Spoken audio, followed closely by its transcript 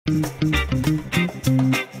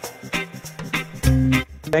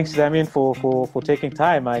thanks, Damian, for taking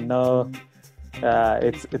time. I know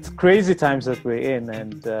it's crazy times that we're in,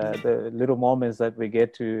 and the little moments that we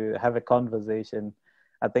get to have a conversation,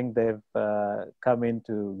 I think they've come in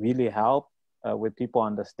to really help with people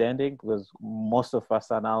understanding, because most of us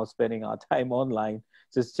are now spending our time online,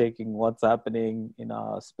 just checking what's happening in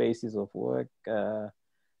our spaces of work, our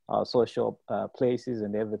social places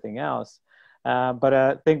and everything else. But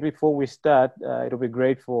I think before we start, it'll be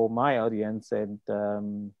great for my audience and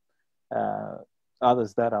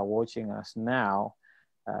others that are watching us now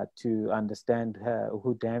to understand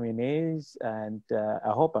who Damian is, and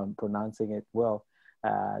I hope I'm pronouncing it well.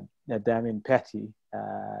 Damian Petti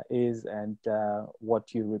is, and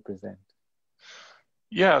what you represent.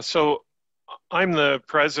 Yeah, so I'm the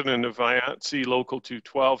president of IATSE Local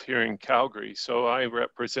 212 here in Calgary. So I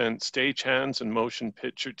represent stagehands and motion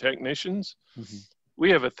picture technicians. Mm-hmm.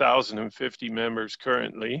 We have 1,050 members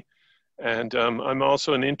currently. And I'm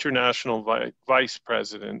also an international vice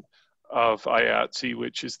president of IATSE,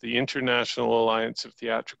 which is the International Alliance of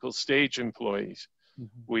Theatrical Stage Employees.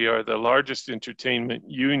 Mm-hmm. We are the largest entertainment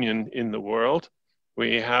union in the world.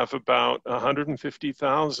 We have about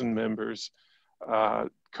 150,000 members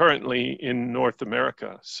currently in North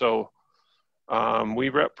America. So we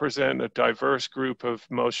represent a diverse group of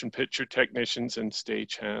motion picture technicians and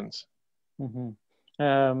stagehands.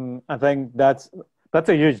 Mm-hmm. I think that's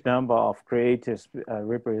a huge number of creators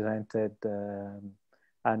represented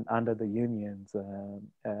and under the unions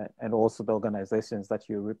and also the organizations that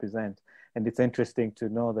you represent. And it's interesting to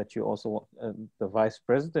know that you're also the vice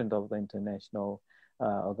president of the international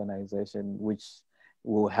organization, which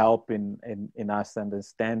will help in us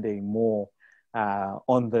understanding more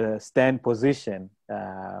on the stand position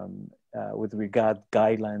with regard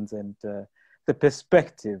guidelines and the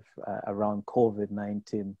perspective around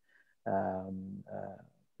COVID-19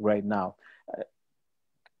 right now.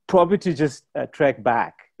 Probably to just track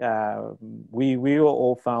back, we were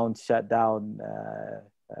all found shut down,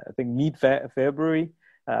 I think mid-February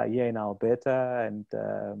here in Alberta, and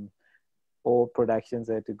all productions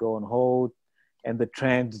had to go on hold. And the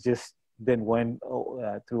trend just then went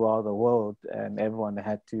throughout the world, and everyone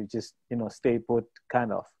had to just, stay put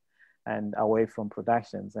kind of and away from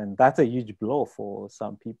productions. And that's a huge blow for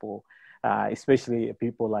some people, especially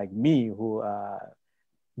people like me who are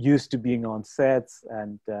used to being on sets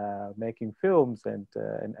and making films and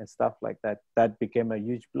stuff like that. That became a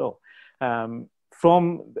huge blow.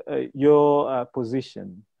 From your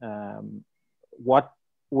position, what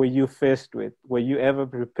were you faced with? Were you ever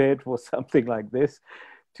prepared for something like this,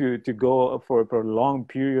 to go for a prolonged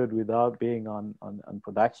period without being on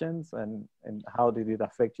productions, and how did it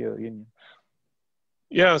affect your union?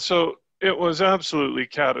 Yeah, so it was absolutely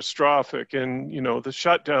catastrophic. And, the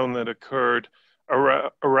shutdown that occurred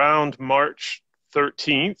around March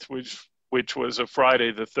 13th, which was a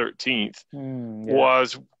Friday the 13th,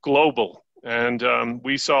 was global. And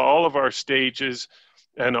we saw all of our stages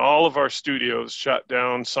and all of our studios shut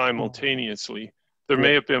down simultaneously. There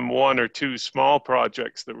may have been one or two small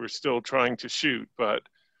projects that we're still trying to shoot, but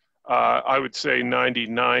I would say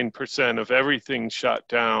 99% of everything shut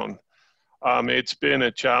down. It's been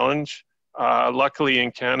a challenge. Luckily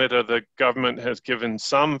in Canada, the government has given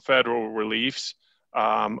some federal reliefs,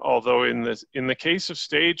 although in the case of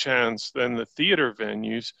stagehands, then the theater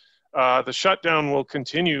venues, the shutdown will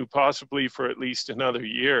continue possibly for at least another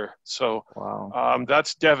year. So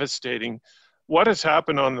that's devastating. What has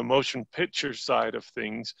happened on the motion picture side of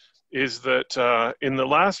things is that in the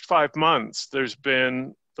last 5 months, there's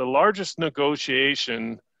been the largest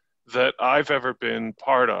negotiation that I've ever been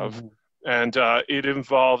part of. Mm-hmm. And it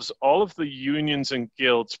involves all of the unions and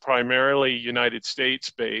guilds, primarily United States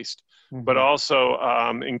based, mm-hmm. but also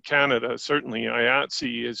in Canada, certainly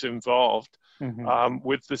IATSE is involved. Mm-hmm.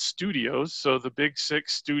 With the studios, so the big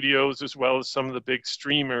 6 studios, as well as some of the big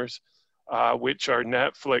streamers, which are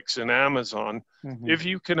Netflix and Amazon. Mm-hmm. If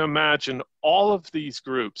you can imagine, all of these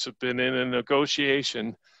groups have been in a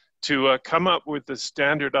negotiation to come up with the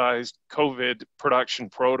standardized COVID production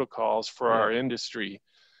protocols for our industry.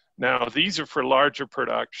 Now, these are for larger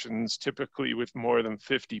productions, typically with more than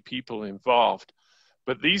 50 people involved.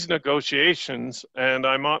 But these negotiations, and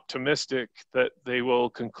I'm optimistic that they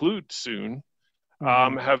will conclude soon,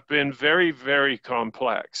 have been very, very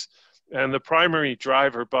complex. And the primary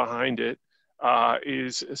driver behind it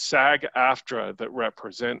is SAG-AFTRA that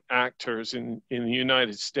represent actors in the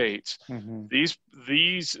United States. Mm-hmm.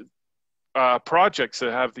 These projects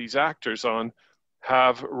that have these actors on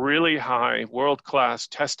have really high world-class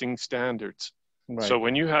testing standards. Right. So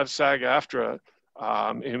when you have SAG-AFTRA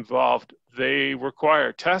involved, they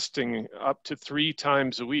require testing up to 3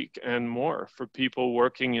 times a week and more for people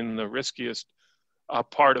working in the riskiest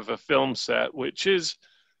part of a film set, which is,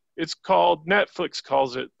 it's called, Netflix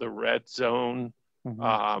calls it the red zone.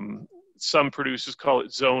 Some producers call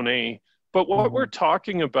it zone A. But what we're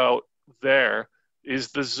talking about there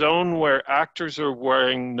is the zone where actors are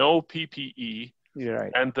wearing no PPE,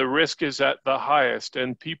 and the risk is at the highest.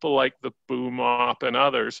 And people like the boom op and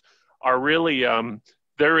others are really,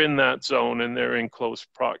 they're in that zone and they're in close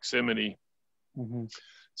proximity.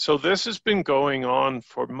 So this has been going on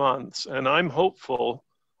for months, and I'm hopeful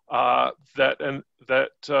that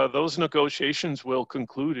those negotiations will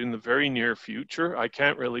conclude in the very near future. I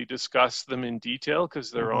can't really discuss them in detail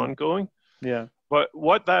because they're ongoing. Yeah. But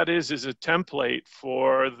what that is a template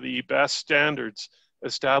for the best standards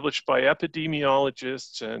established by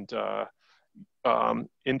epidemiologists and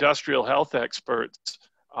industrial health experts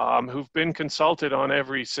who've been consulted on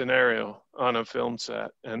every scenario on a film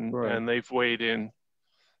set, and they've weighed in.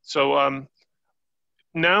 So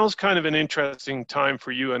now's kind of an interesting time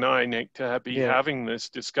for you and I, Nick, to be having this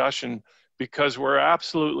discussion, because we're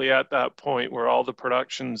absolutely at that point where all the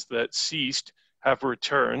productions that ceased have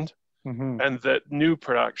returned, and that new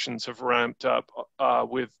productions have ramped up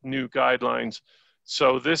with new guidelines.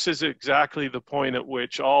 So this is exactly the point at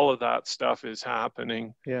which all of that stuff is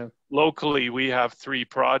happening. Locally, we have 3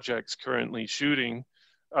 projects currently shooting.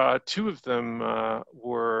 2 of them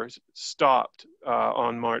were stopped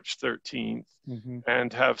on March 13th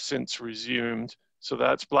and have since resumed. So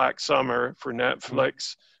that's Black Summer for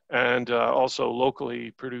Netflix, and also locally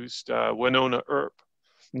produced Winona Earp.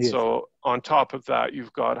 So on top of that,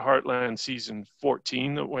 you've got Heartland season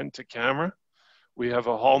 14 that went to camera. We have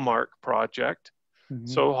a Hallmark project.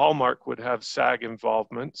 So Hallmark would have SAG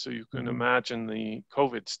involvement. So you can imagine the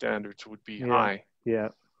COVID standards would be high.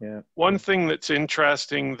 One thing that's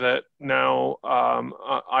interesting that now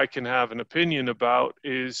I can have an opinion about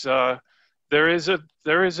is there is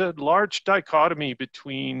a large dichotomy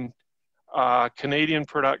between Canadian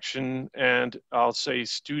production and, I'll say,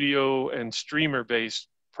 studio and streamer-based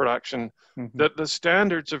production, that the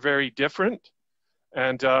standards are very different.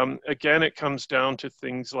 And again, it comes down to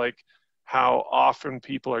things like how often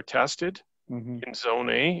people are tested in zone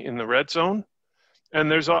A, in the red zone. And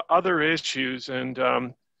there's other issues. And,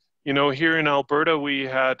 you know, here in Alberta, we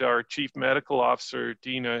had our chief medical officer,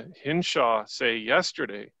 Dina Hinshaw, say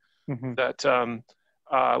yesterday that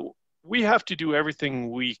we have to do everything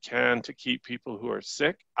we can to keep people who are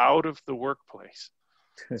sick out of the workplace.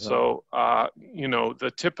 So, you know,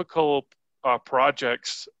 the typical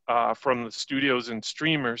projects from the studios and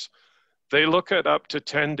streamers, they look at up to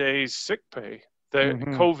 10 days sick pay, the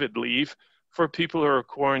COVID leave for people who are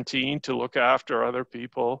quarantined to look after other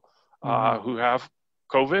people who have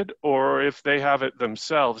COVID, or if they have it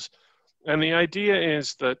themselves. And the idea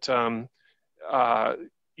is that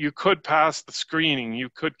you could pass the screening, you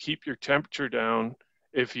could keep your temperature down.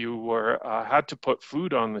 If you were had to put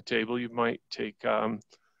food on the table, you might take some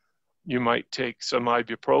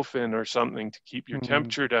ibuprofen or something to keep your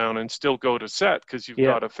temperature down and still go to set because you've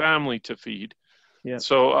got a family to feed.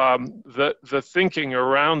 So the thinking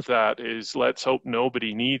around that is, let's hope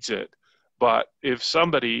nobody needs it. But if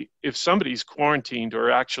somebody's quarantined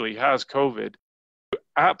or actually has COVID, you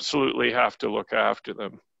absolutely have to look after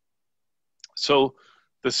them. So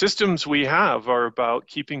the systems we have are about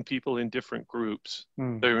keeping people in different groups.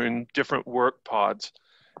 They're in different work pods.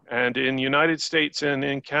 And in the United States and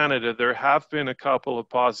in Canada, there have been a couple of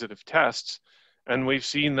positive tests. And we've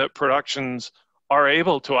seen that productions are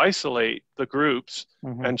able to isolate the groups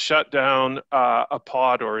and shut down a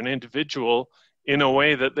pod or an individual in a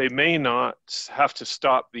way that they may not have to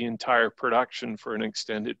stop the entire production for an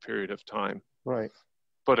extended period of time.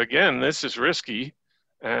 But again, this is risky,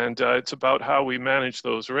 and it's about how we manage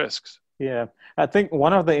those risks. I think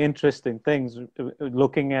one of the interesting things,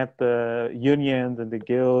 looking at the unions and the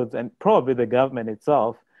guilds and probably the government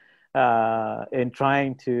itself, in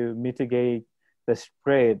trying to mitigate the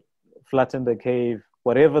spread, flatten the cave,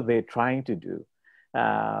 whatever they're trying to do,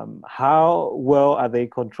 how well are they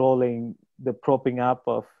controlling the propping up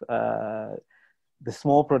of the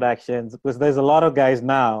small productions? Because there's a lot of guys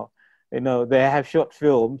now, you know, they have short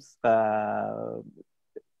films,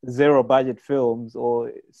 zero budget films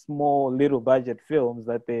or small little budget films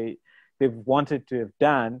that they've wanted to have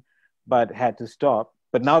done but had to stop,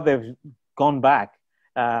 but now they've gone back,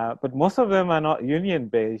 but most of them are not union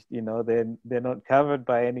based. You know, they're not covered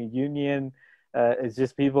by any union. It's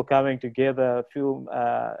just people coming together, film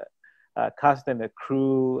cast and a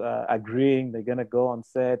crew agreeing they're going to go on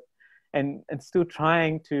set, and still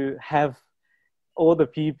trying to have all the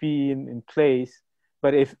PPE in place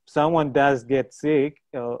But if someone does get sick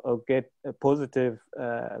or get a positive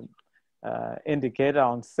indicator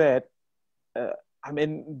on set, I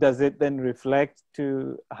mean, does it then reflect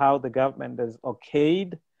to how the government has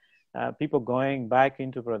okayed people going back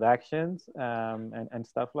into productions and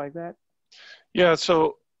stuff like that? Yeah,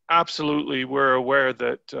 so absolutely, we're aware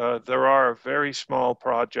that there are very small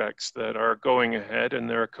projects that are going ahead and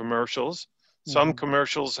there are commercials. Some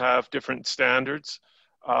commercials have different standards,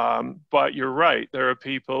 but you're right. There are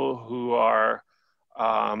people who are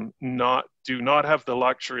do not have the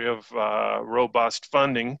luxury of robust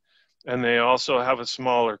funding, and they also have a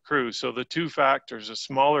smaller crew. So the two factors, a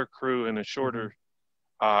smaller crew and a shorter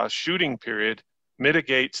shooting period,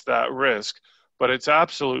 mitigates that risk. But it's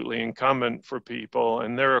absolutely incumbent for people,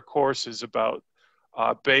 and there are courses about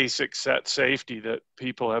basic set safety that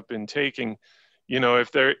people have been taking. You know,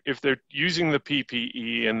 if they're using the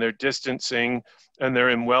PPE and they're distancing and they're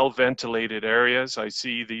in well ventilated areas, I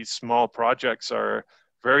see these small projects are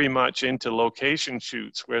very much into location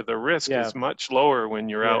shoots where the risk is much lower when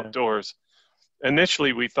you're outdoors.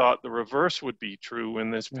 Initially, we thought the reverse would be true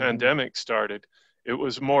when this pandemic started. It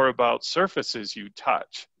was more about surfaces you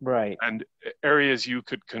touch, right, and areas you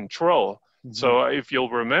could control. So if you'll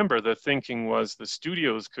remember, the thinking was the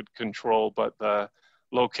studios could control, but the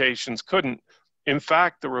locations couldn't. In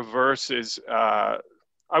fact, the reverse is, I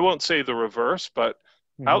won't say the reverse, but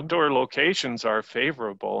outdoor locations are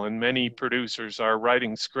favorable, and many producers are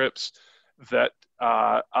writing scripts that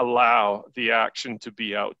allow the action to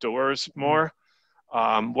be outdoors more.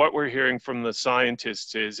 What we're hearing from the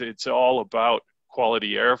scientists is it's all about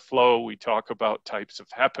quality airflow. We talk about types of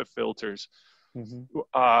HEPA filters.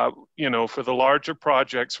 You know, for the larger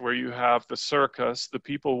projects where you have the circus, the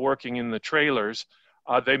people working in the trailers,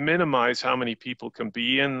 they minimize how many people can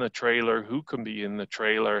be in the trailer, who can be in the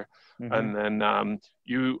trailer, and then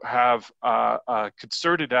you have a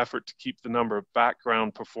concerted effort to keep the number of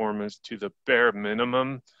background performers to the bare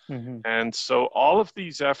minimum. And so all of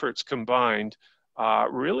these efforts combined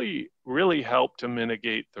really help to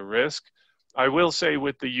mitigate the risk. I will say,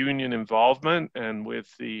 with the union involvement and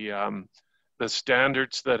with the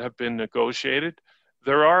standards that have been negotiated,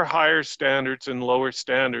 there are higher standards and lower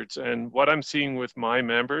standards. And what I'm seeing with my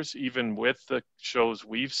members, even with the shows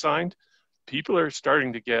we've signed, people are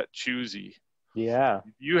starting to get choosy. Yeah.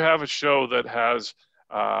 You have a show that has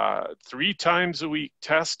 3 times a week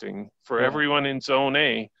testing for everyone in Zone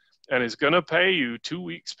A and is going to pay you 2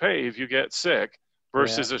 weeks' pay if you get sick,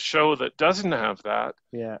 versus a show that doesn't have that.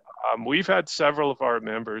 We've had several of our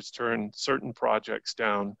members turn certain projects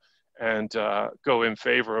down and go in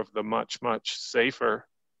favor of the much safer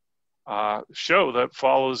show that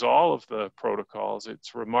follows all of the protocols.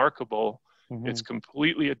 It's remarkable. It's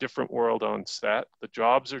completely a different world on set. The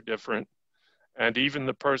jobs are different. And even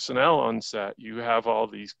the personnel on set, you have all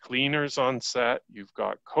these cleaners on set, you've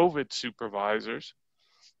got COVID supervisors,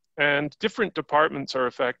 and different departments are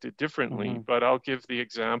affected differently. But I'll give the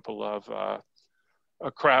example of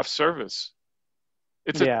a craft service.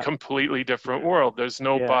 It's a completely different world. There's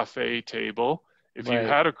no buffet table. If you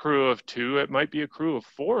had a crew of 2, it might be a crew of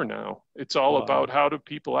 4 now. It's all about how do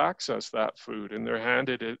people access that food, and they're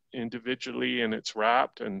handed it individually and it's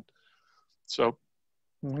wrapped. And so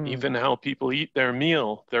even how people eat their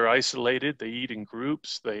meal, they're isolated, they eat in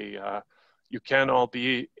groups. You can't all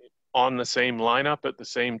be on the same lineup at the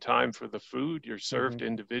same time for the food. You're served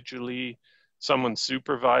individually. Someone's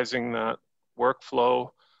supervising that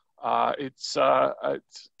workflow. It's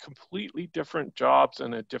completely different jobs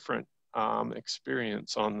and a different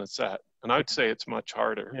experience on the set. And I'd say it's much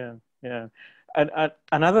harder. Yeah. And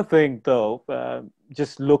another thing, though,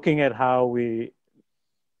 just looking at how we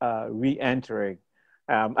re-entering.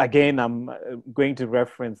 Again, I'm going to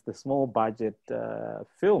reference the small budget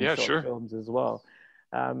films, films as well.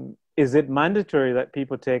 Is it mandatory that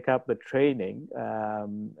people take up the training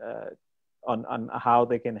on how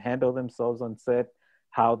they can handle themselves on set,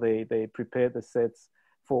 how they prepare the sets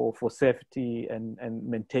for safety and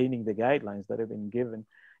maintaining the guidelines that have been given?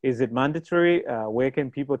 Is it mandatory? Where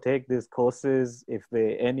can people take these courses, if there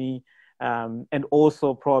are any? And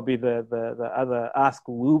also probably the other ask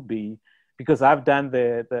will be, because I've done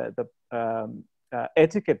the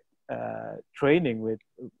etiquette training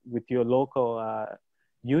with your local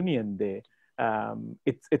union there.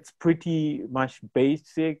 It's pretty much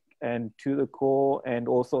basic and to the core, and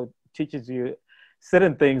also teaches you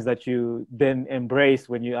certain things that you then embrace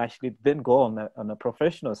when you actually then go on a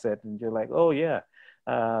professional set, and you're like, oh yeah,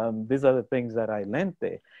 these are the things that I learned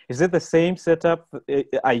there. Is it the same setup?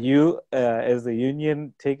 Are you as the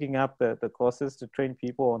union taking up the courses to train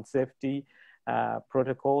people on safety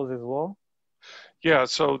protocols as well? Yeah,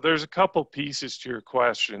 so there's a couple pieces to your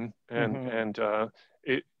question, and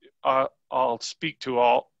it I'll speak to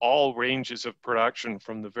all ranges of production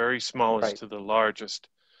from the very smallest Right. to the largest.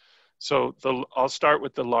 So I'll start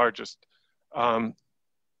with the largest. Um,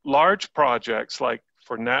 Large projects like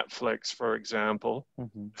for Netflix, for example,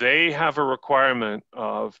 they have a requirement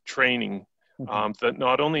of training that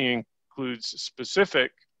not only includes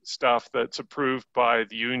specific stuff that's approved by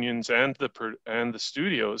the unions and the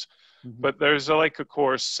studios, but there's like a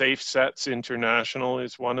course, Safe Sets International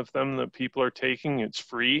is one of them that people are taking. It's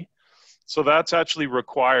free. So that's actually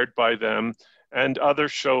required by them. And other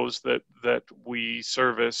shows that we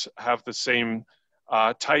service have the same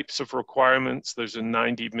types of requirements. There's a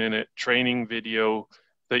 90-minute training video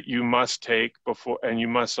that you must take before, and you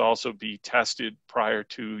must also be tested prior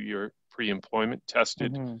to your pre-employment,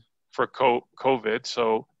 tested for COVID,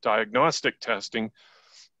 so diagnostic testing.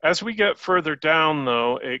 As we get further down,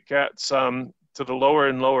 though, it gets to the lower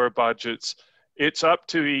and lower budgets. It's up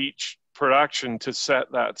to each production to set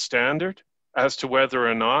that standard as to whether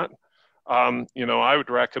or not. I would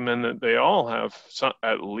recommend that they all have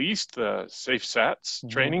at least the Safe Sets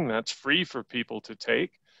training. That's free for people to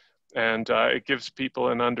take. And it gives people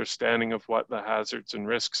an understanding of what the hazards and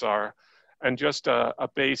risks are, and just a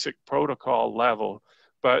basic protocol level.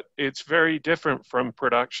 But it's very different from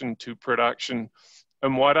production to production.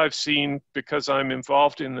 And what I've seen, because I'm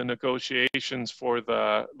involved in the negotiations for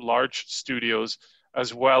the large studios,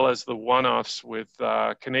 as well as the one-offs with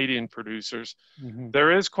Canadian producers,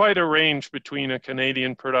 there is quite a range between a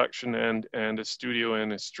Canadian production and a studio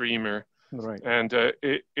and a streamer. Right. And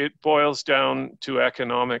it boils down to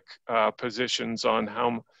economic positions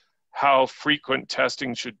on how frequent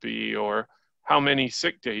testing should be, or how many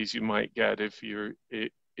sick days you might get if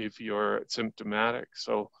you're symptomatic.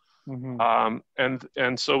 So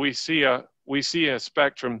and so we see a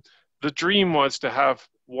spectrum. The dream was to have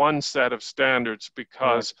one set of standards,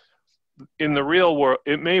 because in the real world,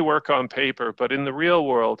 it may work on paper, but in the real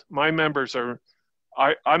world, my members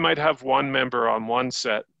I might have one member on one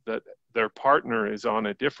set that their partner is on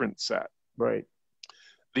a different set. Right.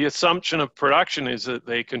 The assumption of production is that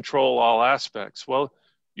they control all aspects. Well,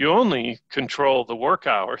 you only control the work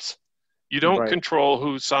hours. You don't control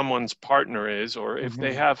who someone's partner is, or if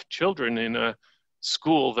they have children in a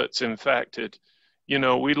school that's infected.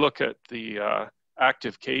 We look at the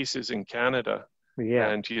active cases in Canada,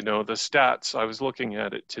 and the stats. I was looking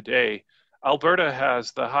at it today. Alberta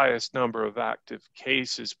has the highest number of active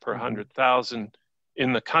cases per 100,000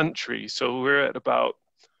 in the country. So we're at about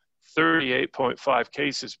 38.5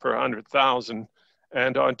 cases per 100,000,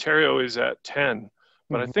 and Ontario is at 10.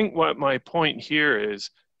 But I think what my point here is,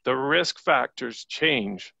 the risk factors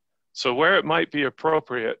change. So where it might be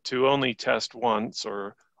appropriate to only test once,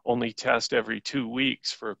 or only test every 2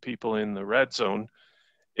 weeks for people in the red zone,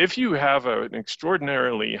 if you have an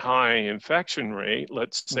extraordinarily high infection rate,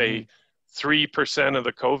 let's say 3% of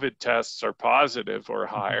the COVID tests are positive or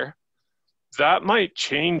higher, that might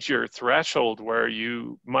change your threshold where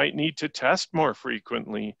you might need to test more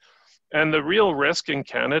frequently. And the real risk in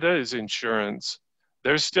Canada is insurance.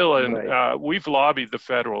 There's still we've lobbied the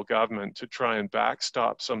federal government to try and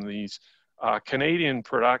backstop some of these Canadian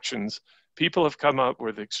productions. People have come up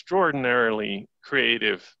with extraordinarily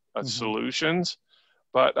creative solutions,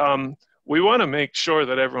 but we want to make sure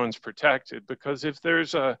that everyone's protected, because if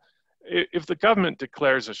the government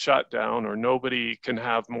declares a shutdown, or nobody can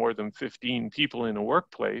have more than 15 people in a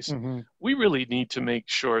workplace, we really need to make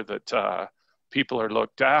sure that people are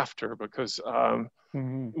looked after, because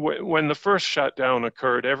when the first shutdown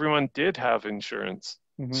occurred, everyone did have insurance.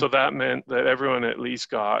 So that meant that everyone at least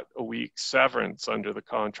got a week's severance under the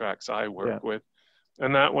contracts I work with.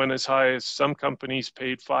 And that went as high as some companies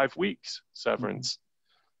paid 5 weeks severance.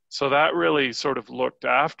 So that really sort of looked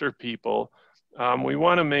after people. We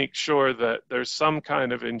want to make sure that there's some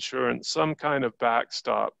kind of insurance, some kind of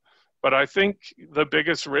backstop. But I think the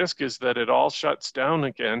biggest risk is that it all shuts down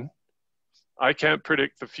again. I can't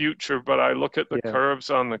predict the future, but I look at the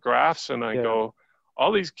curves on the graphs and I go,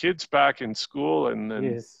 all these kids back in school, and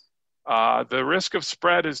then the risk of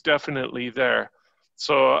spread is definitely there.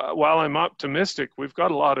 So while I'm optimistic, we've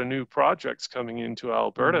got a lot of new projects coming into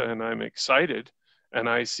Alberta, and I'm excited. And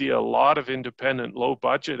I see a lot of independent, low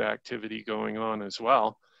budget activity going on as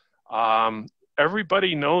well.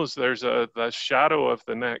 Everybody knows there's the shadow of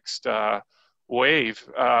the next wave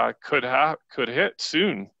could hit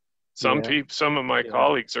soon. Some of my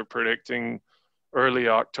colleagues are predicting early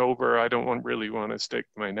October. I don't really want to stick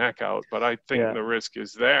my neck out, but I think the risk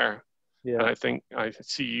is there. And I think I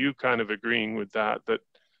see you kind of agreeing with that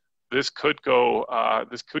this could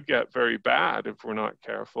get very bad if we're not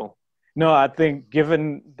careful. No, I think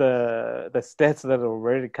given the stats that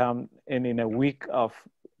already come in a week of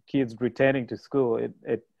kids returning to school,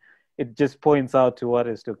 it just points out to what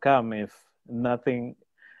is to come if nothing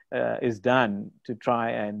is done to try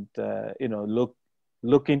and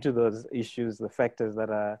look into those issues, the factors that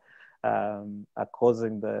are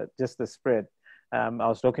causing the spread. I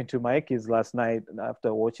was talking to my kids last night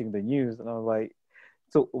after watching the news, and I was like,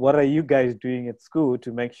 "So, what are you guys doing at school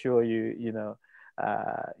to make sure you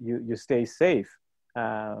stay safe?"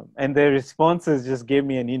 And their responses just gave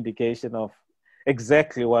me an indication of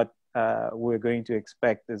exactly what we're going to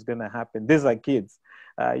expect is going to happen. These are kids.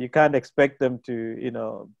 You can't expect them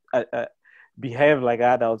to, behave like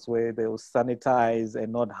adults where they'll sanitize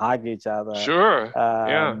and not hug each other, Sure.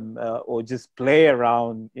 Yeah. or just play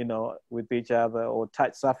around, with each other or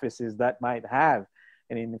touch surfaces that might have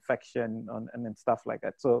an infection and stuff like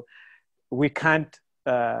that. So we can't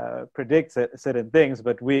predict certain things,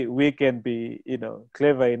 but we can be,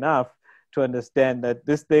 clever enough to understand that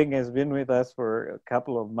this thing has been with us for a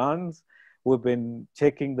couple of months. We've been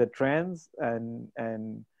checking the trends,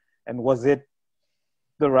 and was it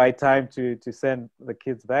the right time to send the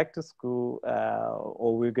kids back to school,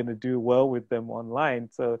 or we're going to do well with them online?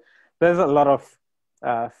 So there's a lot of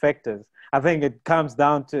factors. I think it comes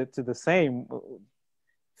down to the same.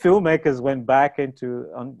 Filmmakers went back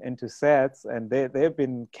into sets, and there have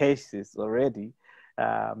been cases already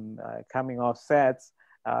coming off sets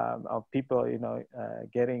of people,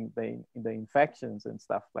 getting the infections and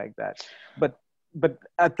stuff like that. But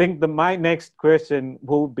I think my next question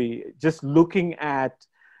will be just looking at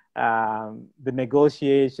the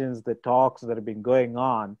negotiations, the talks that have been going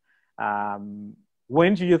on.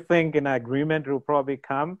 When do you think an agreement will probably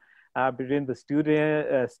come between the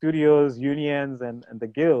studios, unions, and the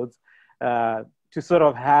guilds to sort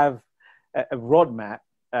of have a roadmap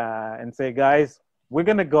and say, guys, we're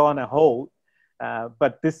going to go on a hold,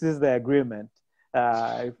 but this is the agreement.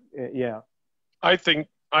 Yeah.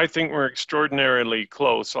 I think we're extraordinarily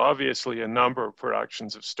close. Obviously, a number of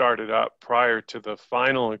productions have started up prior to the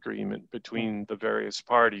final agreement between the various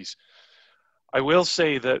parties. I will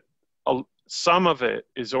say that some of it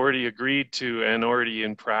is already agreed to and already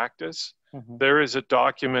in practice. Mm-hmm. There is a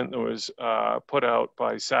document that was put out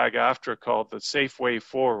by SAG-AFTRA called the Safe Way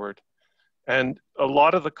Forward. And a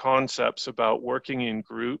lot of the concepts about working in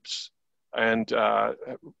groups and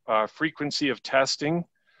frequency of testing,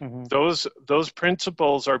 mm-hmm. those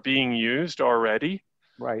principles are being used already.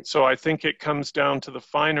 Right. So I think it comes down to the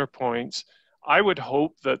finer points. I would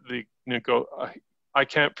hope that I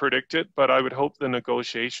can't predict it, but I would hope the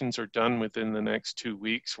negotiations are done within the next 2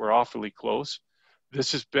 weeks. We're awfully close.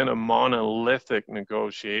 This has been a monolithic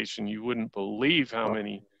negotiation. You wouldn't believe how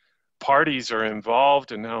many parties are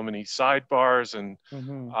involved and how many sidebars, and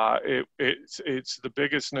mm-hmm. It's the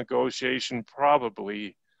biggest negotiation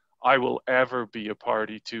probably I will ever be a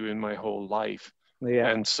party to in my whole life. Yeah.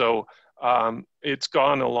 And so it's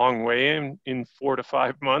gone a long way in 4 to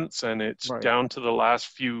 5 months, and it's right. down to the last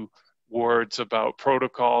few words about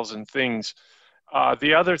protocols and things.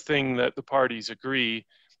 The other thing that the parties agree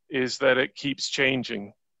is that it keeps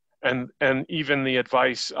changing. And even the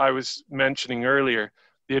advice I was mentioning earlier,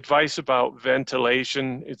 the advice about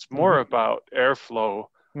ventilation, it's more mm-hmm. about airflow,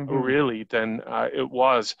 mm-hmm. really, than it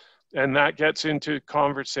was. And that gets into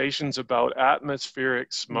conversations about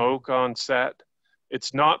atmospheric smoke mm-hmm. on set.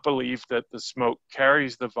 It's not believed that the smoke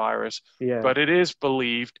carries the virus, yeah. but it is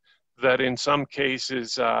believed that in some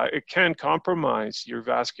cases it can compromise your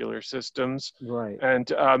vascular systems, right.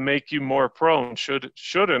 and make you more prone should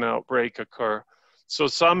an outbreak occur. So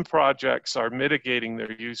some projects are mitigating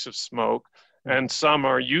their use of smoke, mm-hmm. and some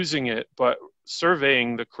are using it, but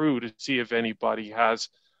surveying the crew to see if anybody has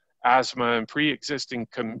asthma and pre-existing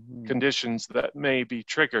mm-hmm. conditions that may be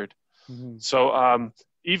triggered. Mm-hmm. So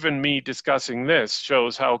even me discussing this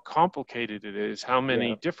shows how complicated it is, how many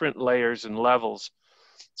yeah. different layers and levels.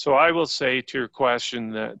 So I will say to your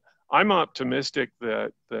question that I'm optimistic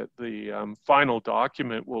that the final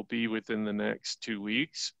document will be within the next 2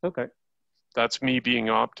 weeks. Okay. That's me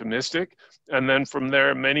being optimistic. And then from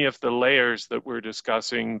there, many of the layers that we're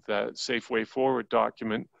discussing, the Safe Way Forward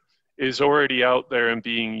document, is already out there and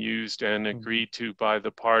being used and agreed to by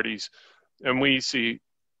the parties. And we see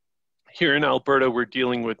here in Alberta, we're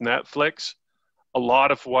dealing with Netflix. A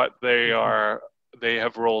lot of what they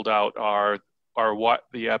have rolled out are what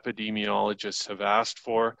the epidemiologists have asked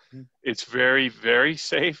for. Mm-hmm. It's very, very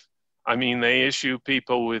safe. I mean, they issue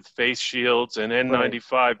people with face shields and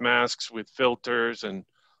N95 right. masks with filters and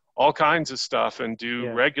all kinds of stuff, and do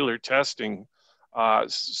yeah. regular testing.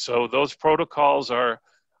 So those protocols are,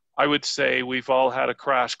 I would say we've all had a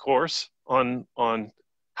crash course on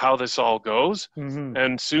how this all goes. Mm-hmm.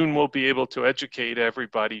 And soon we'll be able to educate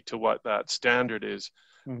everybody to what that standard is.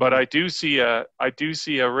 Mm-hmm. But I do see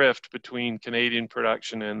a rift between Canadian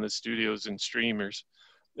production and the studios and streamers.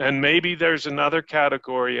 And maybe there's another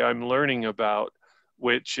category I'm learning about,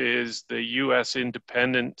 which is the US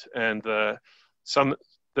independent and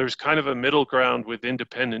there's kind of a middle ground with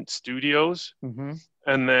independent studios. Mm-hmm.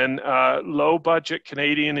 And then low budget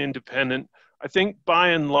Canadian independent. I think by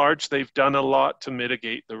and large, they've done a lot to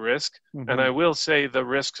mitigate the risk. Mm-hmm. And I will say the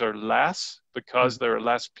risks are less because there are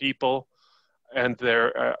less people and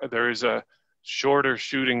there is a shorter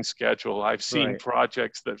shooting schedule. I've seen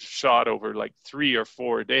projects that shot over like 3 or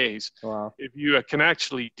 4 days. Wow. If you can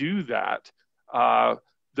actually do that,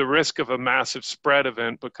 the risk of a massive spread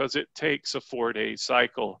event, because it takes a 4-day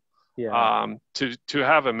cycle to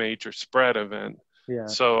have a major spread event. Yeah.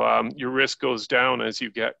 So your risk goes down as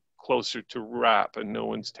you get closer to wrap and no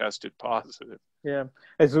one's tested positive. Yeah.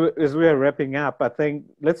 As we are wrapping up, I think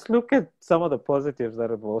let's look at some of the positives that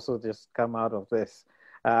have also just come out of this.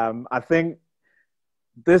 I think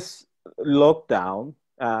this lockdown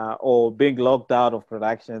or being locked out of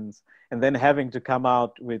productions and then having to come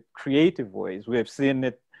out with creative ways. We have seen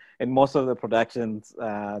it in most of the productions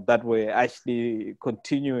that were actually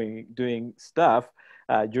continuing doing stuff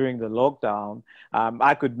during the lockdown.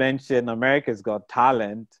 I could mention America's Got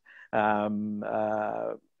Talent,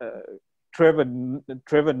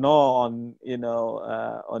 Trevor Noah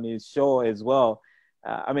on his show as well.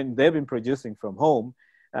 I mean, they've been producing from home,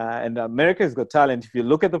 and America's Got Talent. If you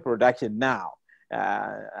look at the production now,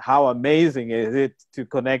 how amazing is it to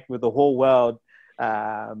connect with the whole world,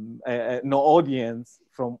 an audience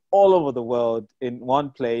from all over the world in one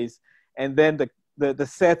place, and then the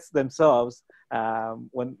sets themselves,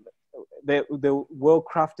 when they're well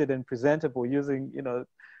crafted and presentable, using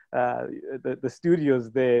the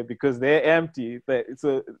studios there because they're empty.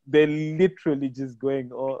 So they're literally just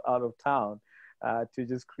going all out of town to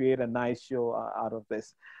just create a nice show out of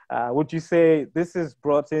this. Would you say this has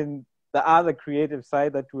brought in the other creative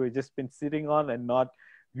side that we've just been sitting on and not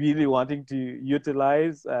really wanting to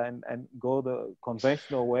utilize and go the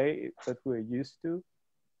conventional way that we're used to?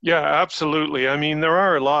 Yeah, absolutely. I mean, there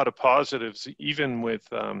are a lot of positives, even with,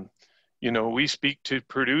 we speak to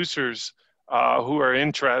producers who are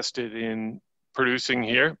interested in producing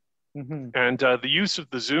here. Mm-hmm. And the use of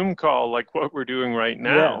the Zoom call, like what we're doing right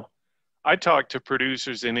now, Yeah. I talk to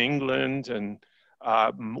producers in England and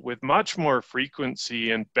with much more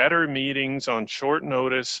frequency and better meetings on short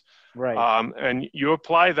notice. Right. And you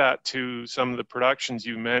apply that to some of the productions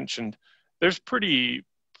you mentioned.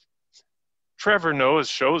 Trevor Noah's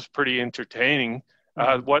show is pretty entertaining.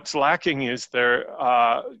 What's lacking is there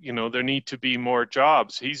need to be more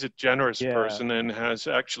jobs. He's a generous person and has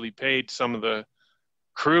actually paid some of the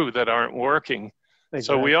crew that aren't working. Exactly,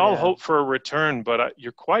 so we all hope for a return, but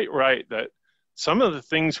you're quite right that some of the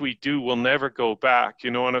things we do will never go back.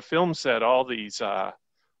 On a film set, all these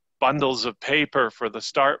bundles of paper for the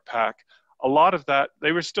start pack, a lot of that,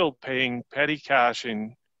 they were still paying petty cash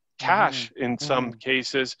in some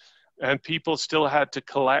cases, and people still had to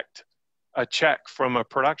collect a check from a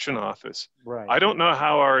production office. Right. I don't know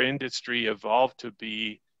how our industry evolved to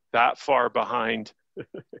be that far behind,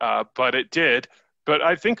 but it did. But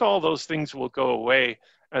I think all those things will go away,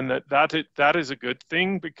 and that is a good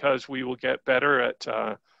thing because we will get better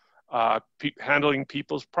at handling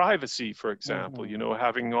people's privacy, for example.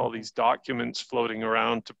 Having all these documents floating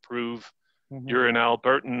around to prove you're an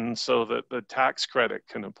Albertan so that the tax credit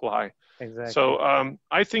can apply. Exactly. So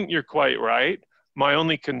I think you're quite right. My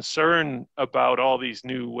only concern about all these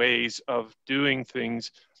new ways of doing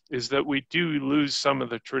things is that we do lose some of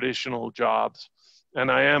the traditional jobs. And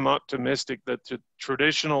I am optimistic that the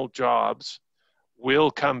traditional jobs will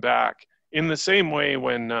come back in the same way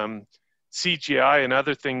when CGI and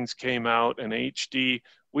other things came out and HD.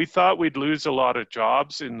 We thought we'd lose a lot of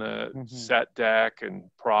jobs in the set deck and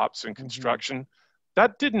props and construction.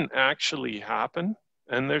 That didn't actually happen.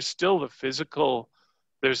 And there's still the physical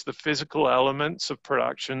elements of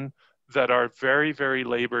production that are very, very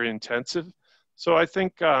labor intensive. So I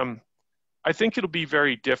think it'll be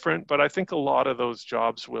very different, but I think a lot of those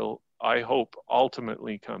jobs will, I hope,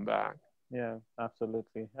 ultimately come back. Yeah,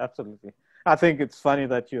 absolutely. Absolutely. I think it's funny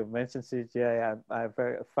that you mentioned CGI. I have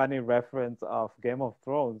a funny reference of Game of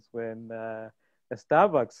Thrones when a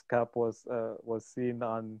Starbucks cup was seen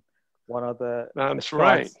on one of the That's shots.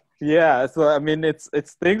 Right. Yeah. So, I mean, it's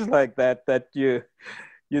things like that you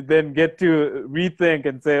then get to rethink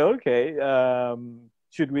and say, okay,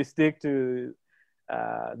 should we stick to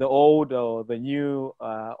the old or the new,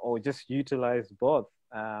 or just utilize both?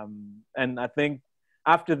 And I think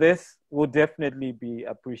after this, we'll definitely be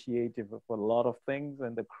appreciative of a lot of things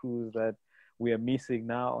and the crews that we are missing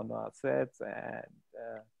now on our sets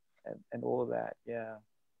and all that. Yeah.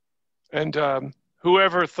 And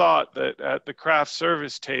whoever thought that at the craft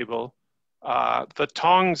service table, the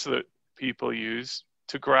tongs that people use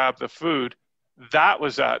to grab the food, that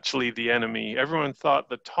was actually the enemy. Everyone thought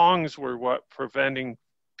the tongs were what preventing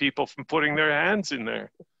people from putting their hands in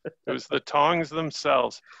there. It was the tongs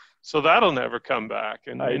themselves. So that'll never come back,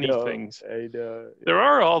 and many things. I know. There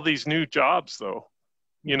are all these new jobs, though,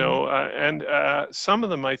 you know, and some of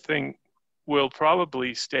them I think will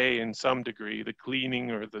probably stay in some degree, the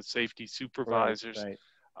cleaning or the safety supervisors.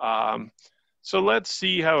 Right. So let's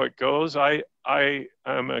see how it goes. I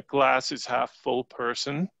am a glass is half full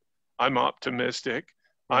person. I'm optimistic.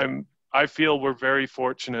 I feel we're very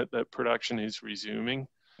fortunate that production is resuming.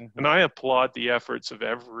 And I applaud the efforts of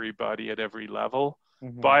everybody at every level.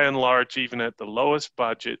 By and large, even at the lowest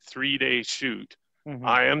budget, 3-day shoot,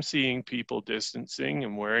 I am seeing people distancing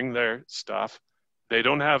and wearing their stuff. They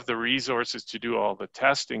don't have the resources to do all the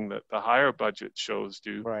testing that the higher budget shows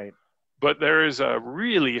do. Right. But there is a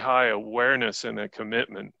really high awareness and a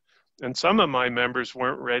commitment. And some of my members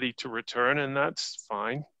weren't ready to return, and that's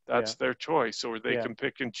fine. That's their choice, or they can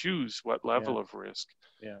pick and choose what level of risk.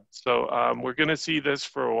 So we're going to see this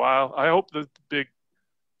for a while. I hope the big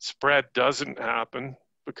spread doesn't happen,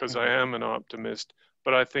 because I am an optimist,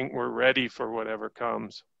 but I think we're ready for whatever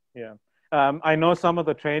comes. Yeah. I know some of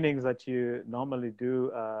the trainings that you normally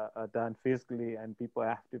do are done physically and people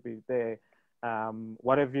have to be there.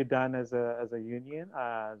 What have you done as a union,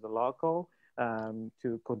 as a local,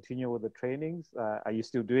 to continue with the trainings? Are you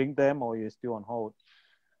still doing them, or are you still on hold?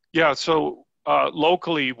 Yeah, so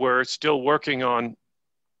locally we're still working on,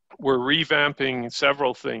 we're revamping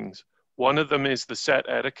several things. One of them is the set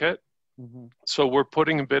etiquette. So we're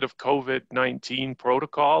putting a bit of COVID-19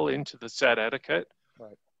 protocol into the set etiquette,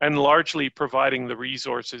 and largely providing the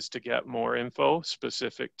resources to get more info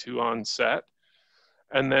specific to on set.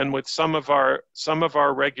 And then with some of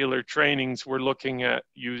our regular trainings, we're looking at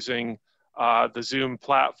using the Zoom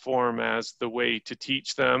platform as the way to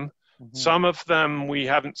teach them. Some of them we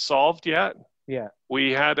haven't solved yet. Yeah.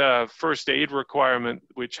 We had a first aid requirement,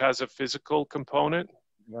 which has a physical component.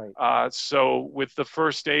 Right. So with the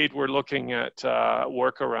first aid, we're looking at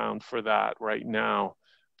workaround for that right now,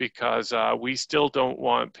 because we still don't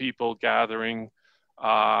want people gathering,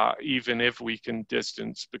 even if we can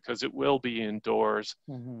distance, because it will be indoors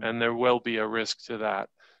and there will be a risk to that.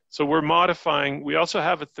 So we're modifying. We also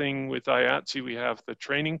have a thing with IATSE. We have the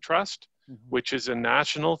Training Trust, which is a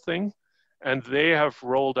national thing, and they have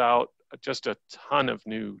rolled out just a ton of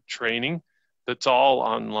new training that's all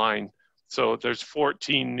online. So there's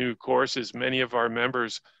 14 new courses. Many of our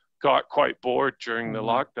members got quite bored during the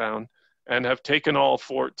lockdown and have taken all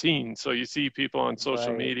 14. So you see people on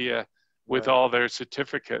social media with all their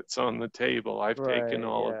certificates on the table. I've taken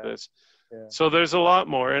all of this. So there's a lot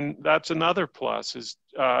more. And that's another plus, is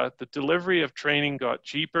the delivery of training got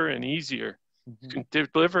cheaper and easier. You can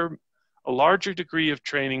deliver a larger degree of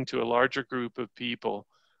training to a larger group of people,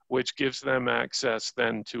 which gives them access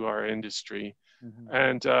then to our industry.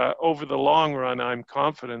 And over the long run, I'm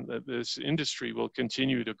confident that this industry will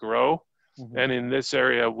continue to grow. And in this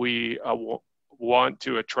area, we want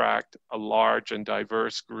to attract a large and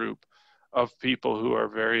diverse group of people who are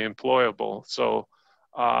very employable. So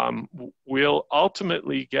we'll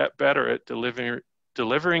ultimately get better at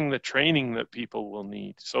delivering the training that people will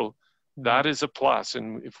need. So that is a plus.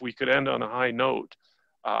 And if we could end on a high note,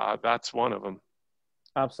 that's one of them.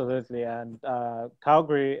 Absolutely. And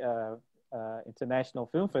Calgary International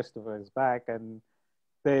Film Festival is back, and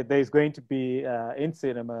there's going to be in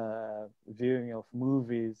cinema viewing of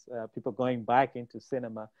movies, people going back into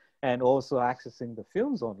cinema, and also accessing the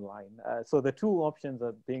films online. So the two options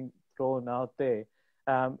are being thrown out there.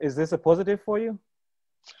 Is this a positive for you?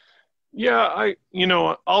 Yeah,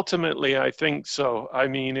 ultimately I think so. I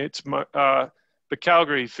mean, it's the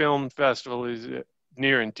Calgary Film Festival is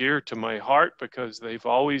near and dear to my heart, because they've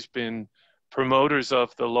always been promoters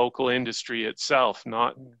of the local industry itself,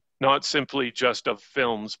 not simply just of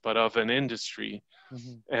films, but of an industry.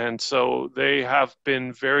 And so they have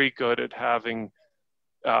been very good at having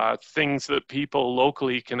things that people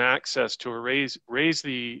locally can access to raise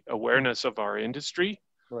the awareness of our industry.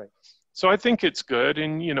 Right. So I think it's good.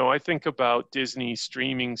 And, I think about Disney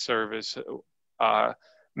streaming service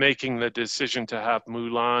making the decision to have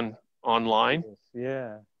Mulan online.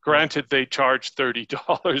 Yeah. Granted, they charge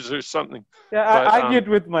 $30 or something. Yeah, I argued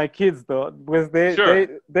with my kids though, because they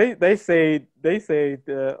say,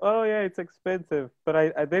 oh yeah, it's expensive. But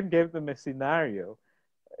I then gave them a scenario.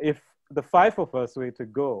 If the five of us were to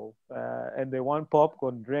go, and they want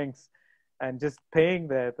popcorn, drinks, and just paying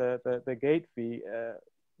the gate fee.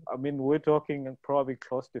 I mean, we're talking probably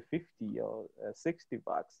close to 50 or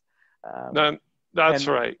 $60. Um, That's and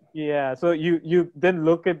right. yeah, so you then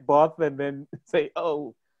look at both and then say,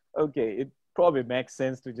 oh, okay, it probably makes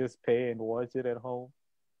sense to just pay and watch it at home.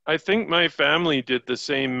 I think my family did the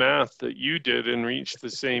same math that you did and reached the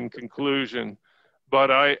same conclusion. But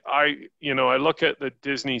I look at the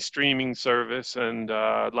Disney streaming service, and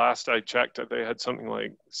last I checked, they had something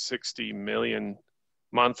like 60 million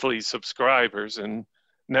monthly subscribers, and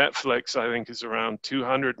Netflix, I think, is around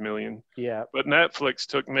 200 million. Yeah, But Netflix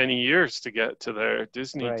took many years to get to there.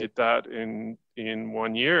 Disney right, did that in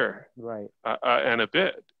 1 year right. and a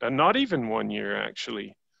bit, and not even 1 year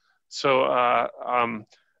actually. So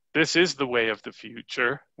this is the way of the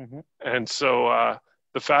future. Mm-hmm. And so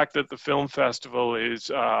the fact that the film festival is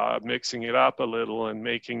mixing it up a little and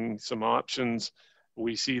making some options,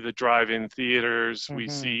 we see the drive-in theaters, we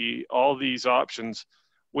Mm-hmm. see all these options.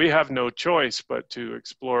 We have no choice but to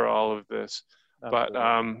explore all of this. Absolutely.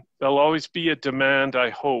 But there'll always be a demand, I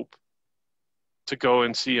hope, to go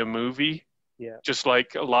and see a movie, Yeah, just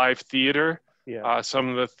like a live theater. yeah, Some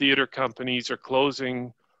of the theater companies are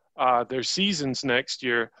closing their seasons next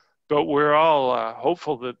year, but we're all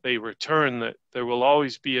hopeful that they return, that there will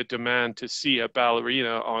always be a demand to see a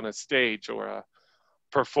ballerina on a stage or a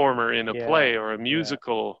performer in a yeah, play or a yeah.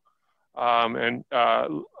 musical. And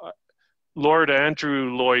Lord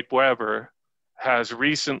Andrew Lloyd Webber has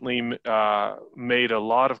recently made a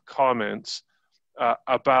lot of comments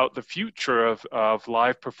about the future of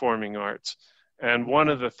live performing arts. And one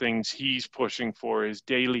Mm-hmm. of the things he's pushing for is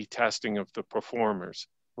daily testing of the performers.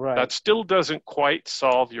 That Right. still doesn't quite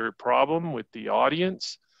solve your problem with the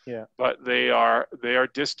audience, Yeah, but they are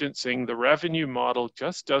distancing. The revenue model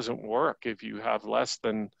just doesn't work if you have less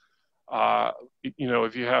than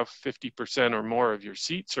if you have 50% or more of your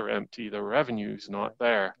seats are empty, the revenue is yeah, not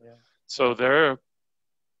there. yeah. So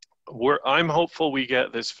I'm hopeful we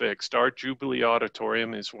get this fixed. Our Jubilee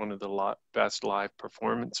Auditorium is one of the best live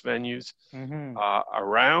performance venues Mm-hmm.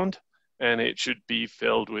 around, and it should be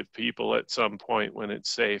filled with people at some point when it's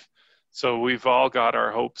safe. So we've all got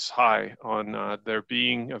our hopes high on there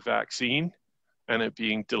being a vaccine and it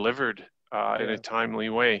being delivered in a Yeah, timely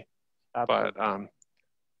way. But absolutely.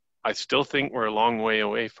 I still think we're a long way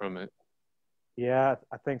away from it. Yeah,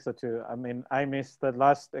 I think so too. I mean, I missed the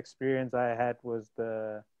last experience I had was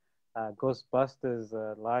the Ghostbusters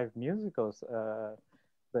live musicals.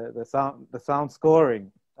 The sound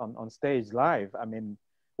scoring on stage live. I mean,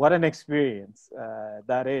 what an experience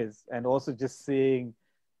that is, and also just seeing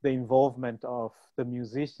the involvement of the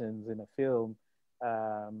musicians in a film,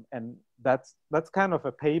 and that's kind of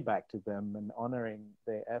a payback to them and honoring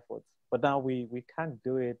their efforts. But now we can't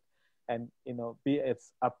do it, and be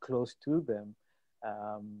it's up close to them.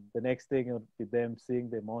 The next thing would be them seeing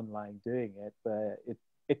them online doing it, but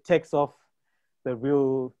it takes off the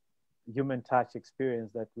real human touch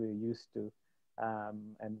experience that we're used to.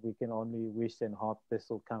 And we can only wish and hope this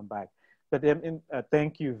will come back. But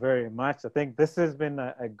thank you very much. I think this has been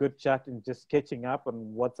a good chat and just catching up on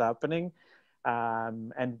what's happening,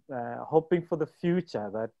 and hoping for the future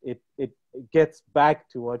that it gets back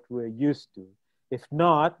to what we're used to. If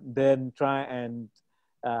not, then try and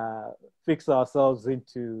fix ourselves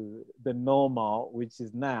into the normal, which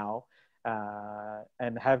is now,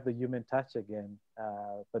 and have the human touch again,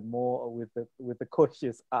 but more with the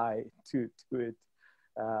cautious eye to it.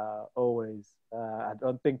 Always, I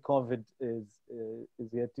don't think COVID is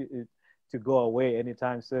yet to go away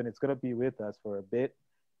anytime soon. It's going to be with us for a bit,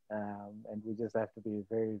 and we just have to be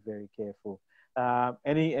very, very careful.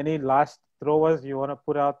 Any last throwers you want to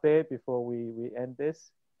put out there before we end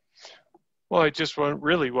this? Well, I just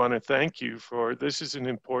really want to thank you for this is an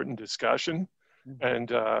important discussion, Mm-hmm.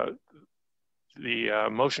 and the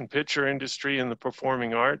motion picture industry and the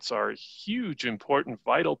performing arts are a huge, important,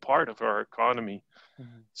 vital part of our economy.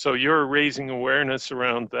 Mm-hmm. So you're raising awareness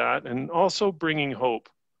around that and also bringing hope,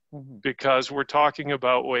 Mm-hmm. because we're talking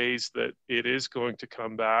about ways that it is going to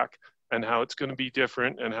come back and how it's going to be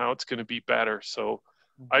different and how it's going to be better. So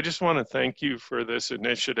I just want to thank you for this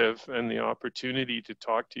initiative and the opportunity to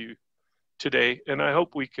talk to you today. And I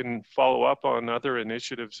hope we can follow up on other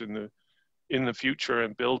initiatives in the future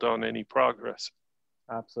and build on any progress.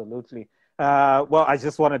 Absolutely. Well, I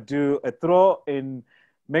just want to do a throw in.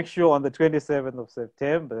 Make sure on the 27th of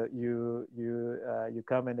September you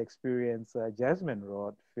come and experience Jasmine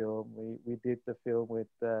Road film. We did the film with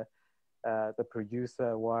the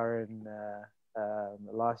producer Warren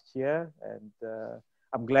last year, and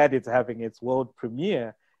I'm glad it's having its world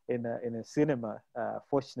premiere in a cinema.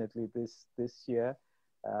 Fortunately, this year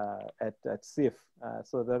at SIF.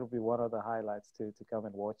 So that'll be one of the highlights to come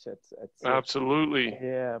and watch it at SIF. Absolutely.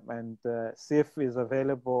 Yeah, and SIF is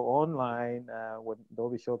available online. They'll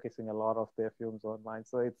be showcasing a lot of their films online.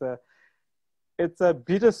 So it's a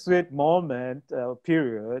bittersweet moment,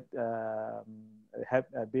 period.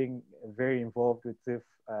 Being very involved with SIF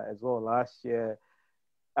as well last year.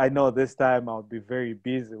 I know this time I'll be very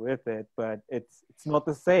busy with it, but it's not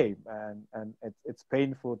the same, and it's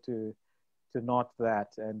painful to not that.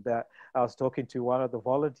 And I was talking to one of the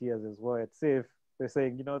volunteers as well at SIF. They're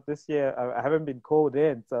saying, this year I haven't been called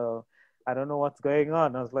in, so I don't know what's going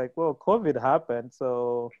on. I was like, well, COVID happened,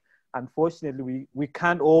 so unfortunately we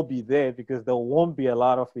can't all be there because there won't be a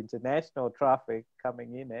lot of international traffic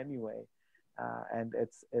coming in anyway, and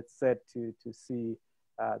it's sad to see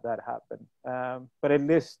that happen. But at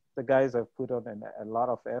least the guys have put on a lot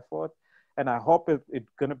of effort. And I hope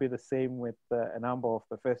it's going to be the same with a number of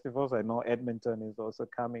the festivals. I know Edmonton is also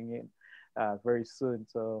coming in very soon.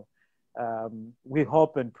 So we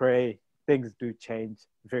hope and pray things do change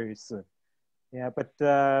very soon. Yeah, but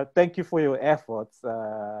thank you for your efforts,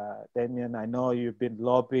 Damian. I know you've been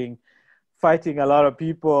lobbying, fighting a lot of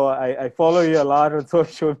people. I follow you a lot on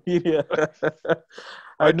social media.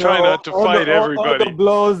 I try not to fight everybody. All the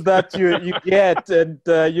blows that you get, and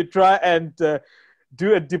you try and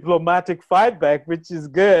do a diplomatic fight back, which is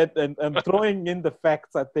good. And throwing in the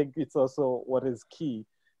facts, I think it's also what is key.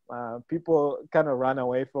 People kind of run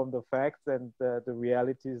away from the facts and the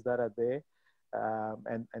realities that are there,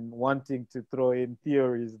 and wanting to throw in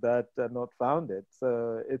theories that are not founded.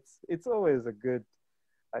 So it's always a good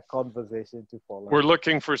conversation to follow. We're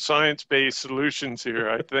looking for science-based solutions here,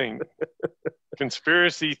 I think.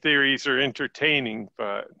 Conspiracy theories are entertaining,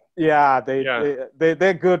 but yeah,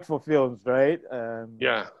 they're good for films, right?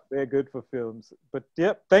 Yeah, they're good for films. But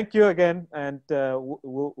yeah, thank you again, and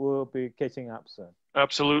we'll be catching up soon.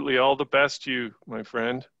 Absolutely. All the best to you, my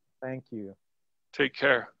friend. Thank you. Take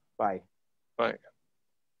care. Bye. Bye.